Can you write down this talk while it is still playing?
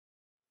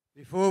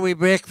Before we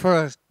break for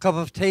a cup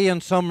of tea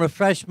and some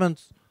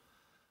refreshments,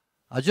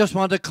 I just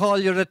want to call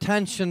your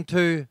attention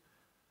to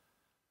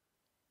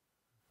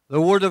the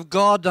Word of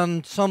God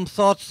and some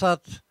thoughts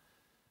that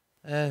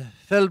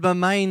filled my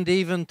mind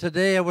even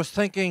today. I was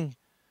thinking,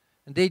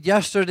 indeed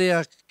yesterday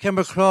I came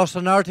across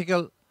an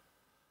article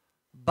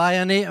by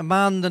a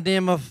man the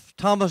name of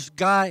Thomas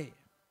Guy.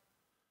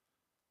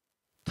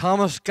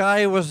 Thomas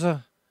Guy was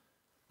a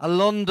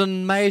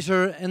London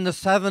miser in the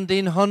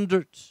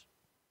 1700s.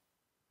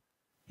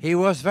 He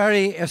was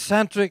very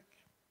eccentric,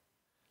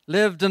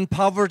 lived in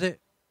poverty.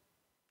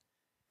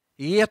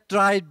 He ate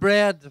dried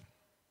bread.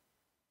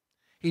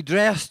 He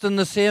dressed in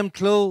the same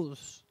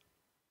clothes.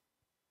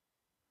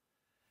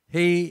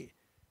 He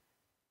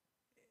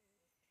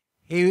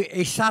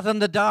sat in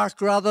the dark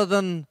rather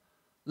than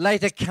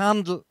light a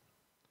candle.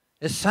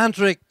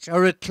 Eccentric, a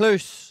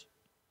recluse,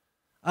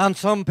 and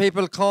some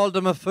people called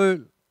him a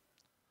fool.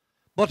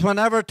 But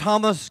whenever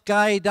Thomas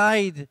Guy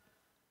died,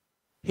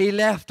 he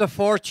left a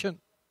fortune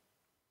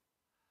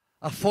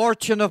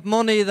of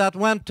money that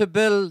went to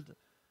build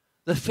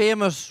the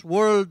famous,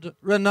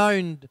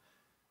 world-renowned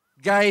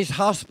Guy's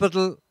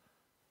Hospital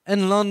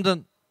in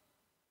London.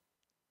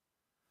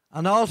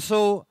 And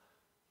also,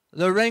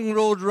 the ring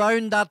road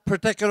round that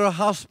particular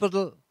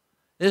hospital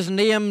is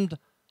named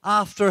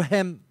after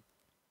him.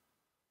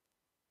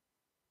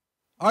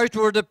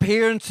 Outward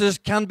appearances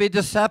can be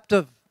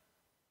deceptive.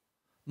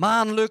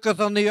 Man looketh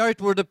on the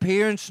outward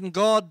appearance, and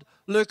God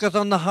looketh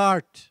on the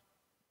heart.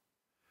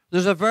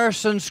 There's a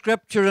verse in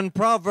Scripture in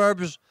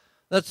Proverbs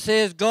that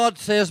says, God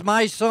says,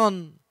 my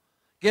son,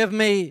 give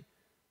me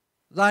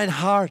thine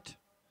heart.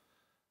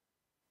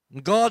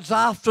 And God's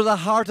after the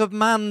heart of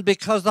man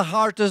because the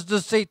heart is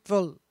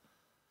deceitful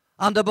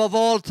and above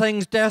all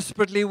things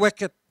desperately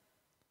wicked.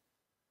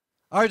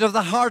 Out of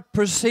the heart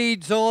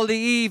proceeds all the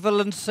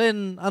evil and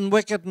sin and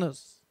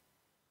wickedness.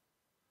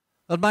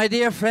 And my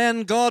dear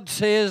friend, God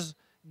says,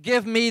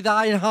 give me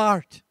thine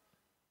heart,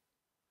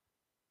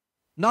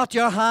 not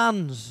your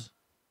hands.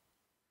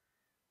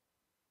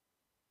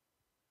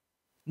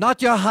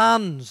 Not your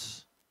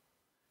hands.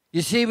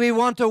 You see, we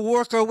want to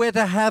work our way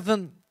to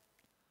heaven,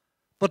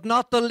 but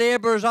not the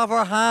labours of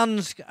our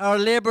hands. Our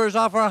labours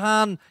of our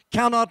hand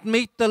cannot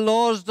meet the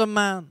law's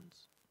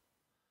demands.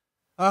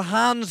 Our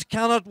hands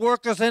cannot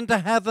work us into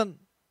heaven.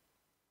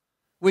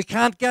 We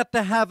can't get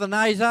to heaven.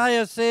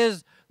 Isaiah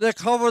says they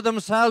cover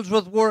themselves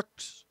with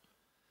works.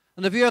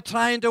 And if you're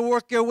trying to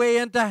work your way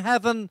into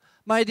heaven,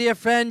 my dear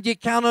friend, you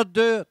cannot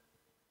do it.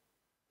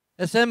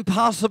 It's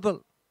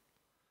impossible.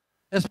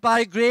 It's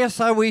by grace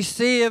are we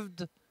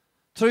saved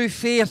through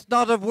faith,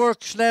 not of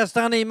works, lest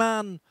any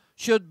man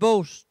should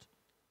boast.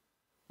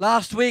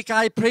 Last week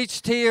I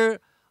preached here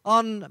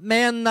on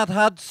men that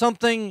had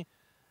something,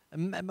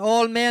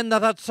 all men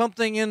that had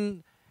something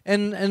in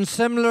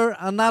similar,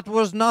 and that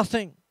was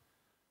nothing.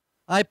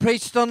 I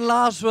preached on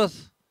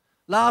Lazarus.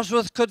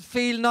 Lazarus could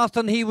feel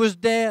nothing, he was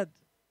dead.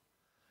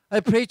 I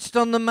preached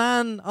on the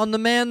men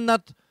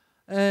that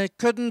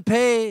couldn't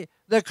pay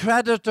the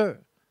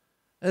creditor.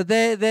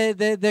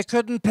 They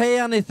couldn't pay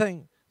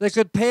anything. They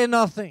could pay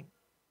nothing.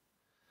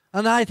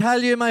 And I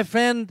tell you, my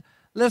friend,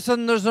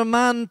 listen, there's a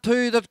man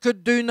too that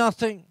could do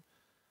nothing.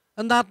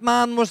 And that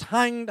man was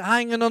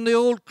hanging on the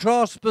old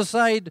cross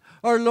beside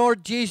our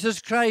Lord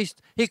Jesus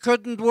Christ. He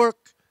couldn't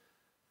work.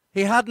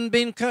 He hadn't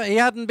been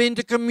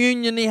to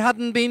communion. He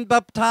hadn't been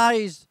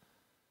baptized.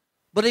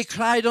 But he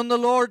cried on the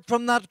Lord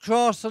from that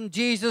cross, and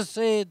Jesus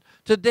said,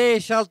 today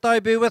shalt thou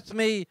be with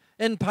me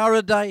in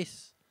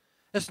paradise.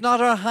 It's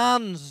not our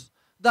hands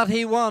that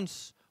he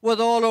wants with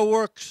all our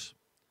works.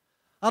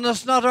 And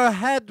it's not our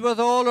head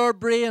with all our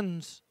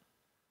brains.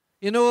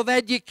 You know, if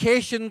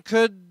education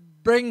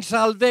could bring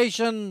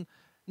salvation,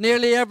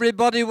 nearly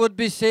everybody would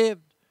be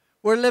saved.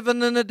 We're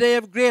living in a day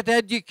of great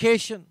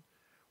education.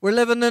 We're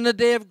living in a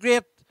day of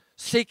great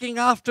seeking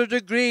after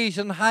degrees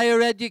and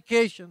higher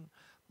education.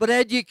 But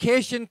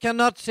education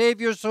cannot save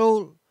your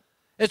soul.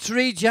 It's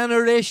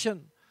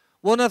regeneration.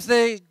 One of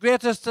the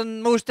greatest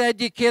and most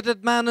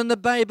educated men in the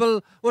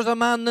Bible was a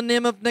man the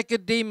name of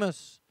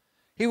Nicodemus.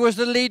 He was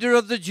the leader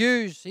of the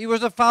Jews. He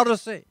was a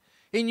Pharisee.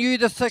 He knew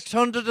the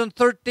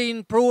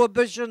 613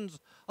 prohibitions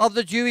of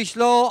the Jewish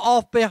law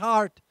off by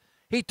heart.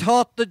 He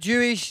taught the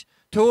Jewish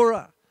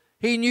Torah.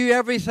 He knew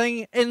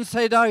everything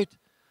inside out.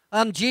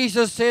 And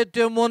Jesus said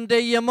to him one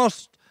day, you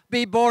must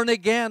be born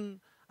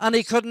again. And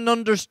he couldn't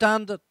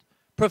understand it.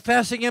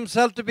 Professing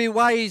himself to be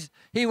wise,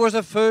 he was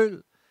a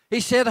fool. He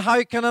said,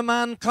 how can a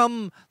man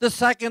come the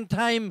second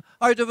time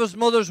out of his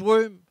mother's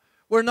womb?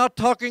 We're not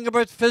talking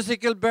about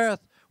physical birth.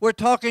 We're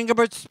talking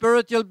about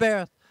spiritual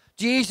birth.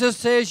 Jesus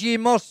says, ye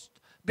must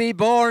be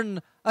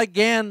born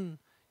again.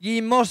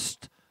 Ye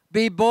must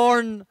be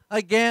born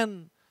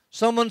again.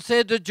 Someone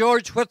said to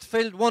George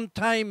Whitfield one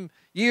time,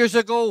 years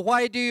ago,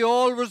 why do you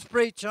always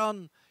preach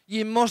on,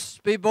 ye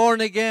must be born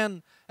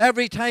again?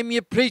 Every time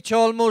you preach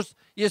almost,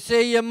 you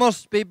say you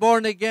must be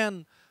born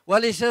again.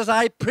 Well, he says,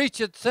 I preach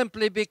it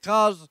simply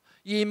because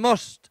ye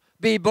must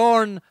be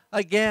born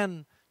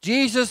again.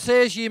 Jesus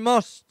says ye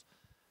must.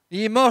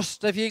 Ye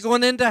must. If you're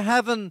going into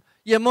heaven,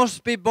 You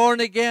must be born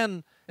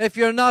again. If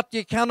you're not,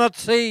 you cannot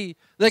see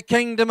the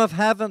kingdom of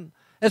heaven.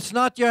 It's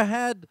not your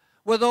head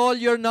with all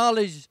your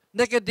knowledge.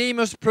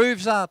 Nicodemus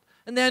proves that.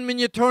 And then when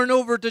you turn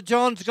over to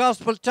John's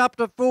Gospel,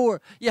 chapter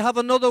 4, you have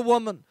another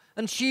woman,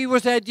 and she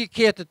was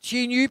educated.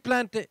 She knew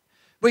plenty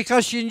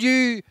because she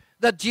knew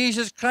that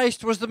Jesus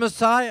Christ was the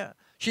Messiah.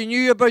 She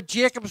knew about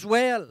Jacob's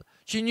well.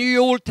 She knew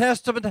Old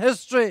Testament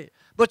history,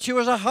 but she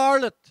was a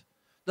harlot.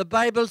 The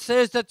Bible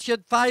says that she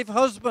had 5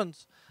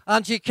 husbands,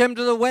 and she came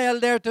to the well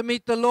there to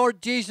meet the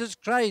Lord Jesus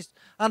Christ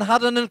and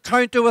had an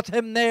encounter with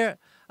him there.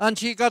 And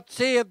she got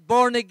saved,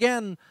 born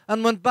again,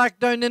 and went back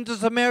down into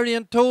Samaria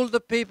and told the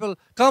people,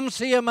 come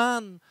see a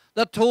man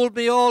that told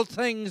me all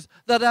things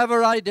that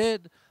ever I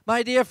did.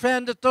 My dear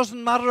friend, it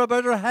doesn't matter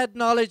about her head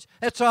knowledge,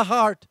 it's her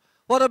heart.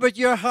 What about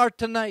your heart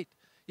tonight?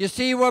 You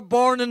see, we're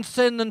born in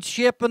sin and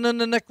shapen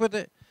in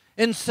iniquity.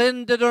 In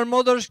sin did our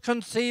mothers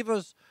conceive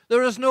us.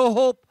 There is no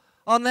hope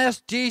unless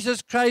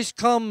Jesus Christ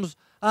comes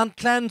and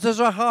cleanses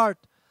our heart.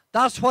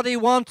 That's what he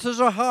wants, is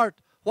our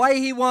heart. Why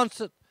he wants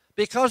it?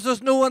 Because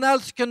there's no one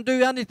else can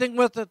do anything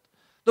with it.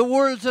 The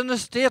world's in a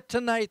state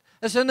tonight.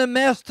 It's in a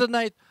mess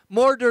tonight.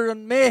 Murder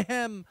and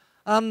mayhem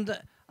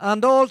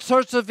and all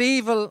sorts of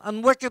evil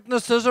and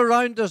wickedness is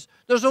around us.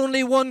 There's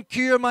only one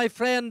cure, my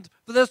friend,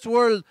 for this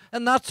world,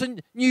 and that's a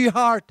new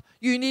heart.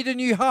 You need a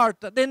new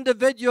heart. That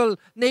individual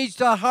needs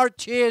a heart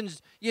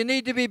changed. You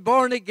need to be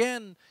born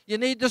again. You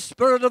need the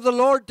Spirit of the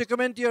Lord to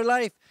come into your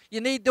life. You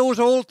need those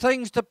old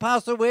things to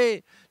pass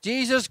away.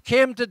 Jesus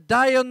came to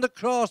die on the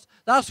cross.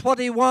 That's what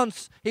he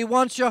wants. He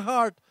wants your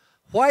heart.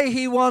 Why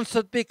he wants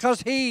it?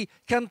 Because he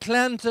can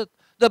cleanse it.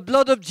 The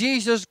blood of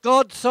Jesus,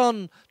 God's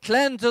Son,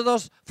 cleanses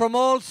us from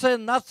all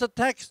sin. That's the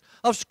text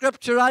of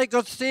Scripture I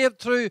got saved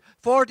through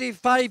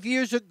 45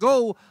 years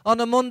ago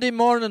on a Monday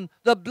morning.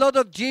 The blood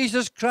of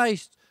Jesus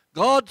Christ,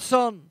 God's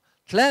Son,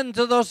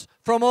 cleanses us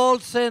from all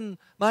sin.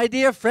 My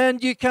dear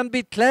friend, you can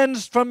be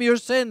cleansed from your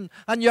sin,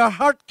 and your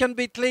heart can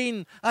be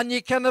clean, and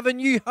you can have a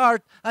new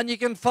heart, and you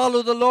can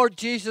follow the Lord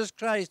Jesus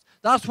Christ.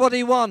 That's what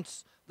he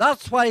wants.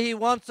 That's why he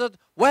wants it.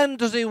 When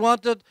does he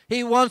want it?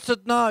 He wants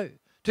it now.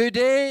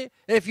 Today,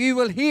 if you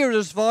will hear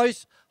his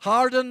voice,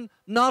 harden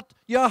not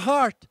your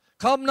heart.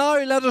 Come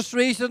now, let us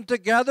reason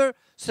together,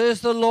 says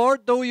the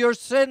Lord. Though your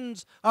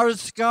sins are as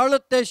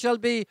scarlet, they shall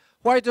be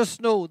white as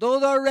snow. Though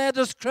they're red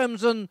as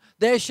crimson,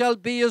 they shall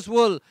be as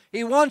wool.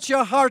 He wants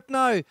your heart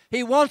now.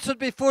 He wants it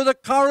before the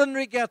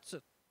coronary gets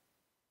it.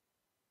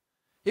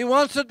 He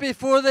wants it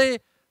before the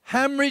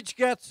hemorrhage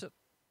gets it.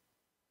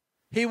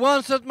 He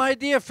wants it, my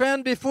dear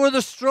friend, before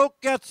the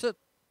stroke gets it.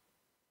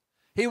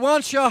 He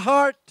wants your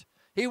heart.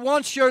 He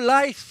wants your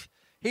life.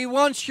 He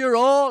wants your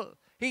all.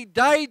 He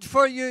died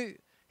for you.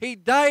 He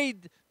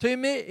died to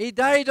me. He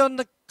died on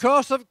the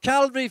cross of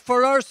Calvary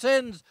for our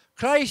sins.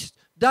 Christ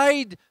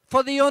died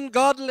for the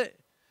ungodly.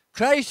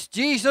 Christ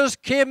Jesus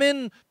came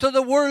in to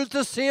the world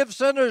to save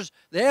sinners.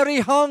 There he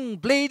hung,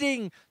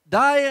 bleeding,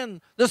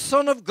 dying, the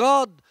Son of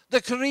God,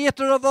 the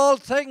Creator of all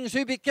things,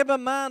 who became a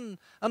man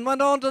and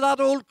went on to that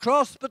old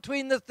cross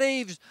between the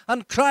thieves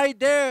and cried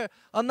there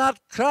on that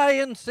cry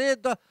and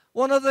said that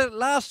one of the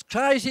last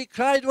cries he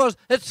cried was,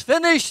 it's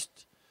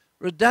finished.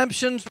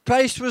 Redemption's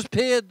price was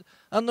paid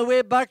and the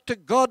way back to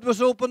God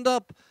was opened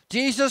up.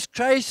 Jesus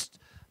Christ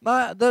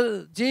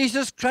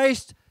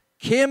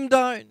came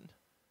down.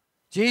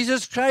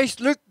 Jesus Christ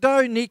looked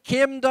down. He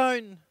came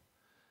down.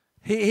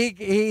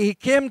 He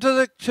came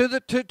to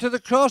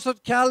the cross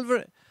of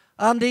Calvary,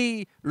 and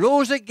he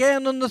rose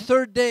again on the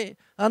third day,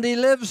 and he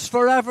lives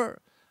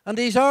forever. And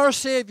he's our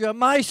Savior,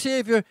 my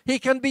Savior. He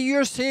can be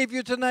your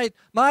Savior tonight.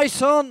 My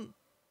son,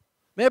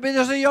 maybe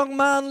there's a young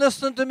man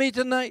listening to me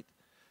tonight.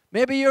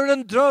 Maybe you're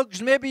in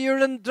drugs. Maybe you're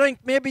in drink.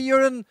 Maybe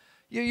you're in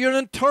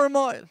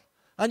turmoil,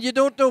 and you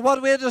don't know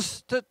what way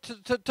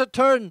to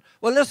turn.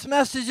 Well, this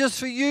message is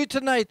for you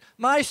tonight.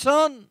 My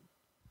son,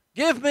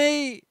 give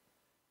me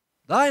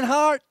thine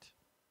heart.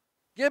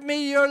 Give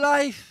me your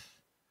life.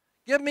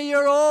 Give me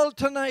your all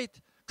tonight.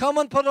 Come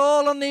and put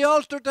all on the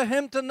altar to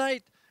him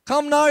tonight.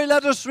 Come now,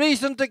 let us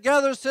reason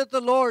together, said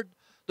the Lord.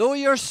 Though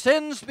your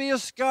sins be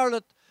as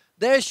scarlet,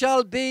 they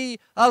shall be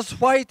as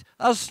white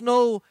as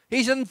snow.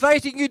 He's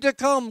inviting you to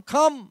come.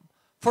 Come,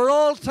 for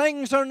all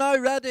things are now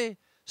ready.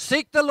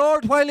 Seek the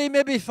Lord while he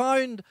may be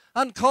found,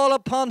 and call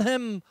upon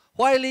him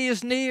while he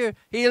is near.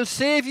 He'll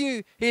save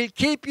you, he'll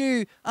keep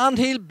you, and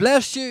he'll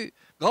bless you.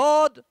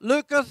 God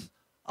looketh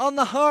on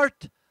the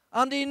heart,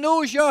 and he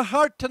knows your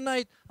heart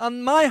tonight,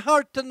 and my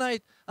heart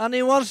tonight, and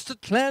he wants to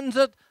cleanse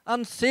it,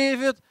 and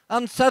save it,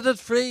 and set it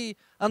free.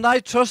 And I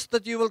trust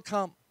that you will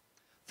come.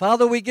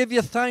 Father, we give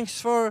you thanks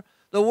for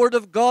the word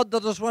of God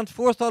that has went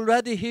forth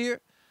already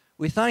here.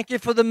 We thank you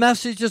for the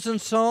messages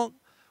and song.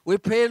 We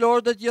pray,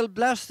 Lord, that you'll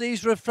bless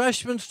these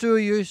refreshments to our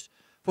use,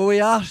 for we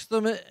ask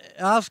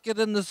it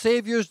in the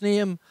Saviour's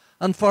name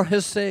and for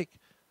his sake.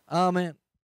 Amen.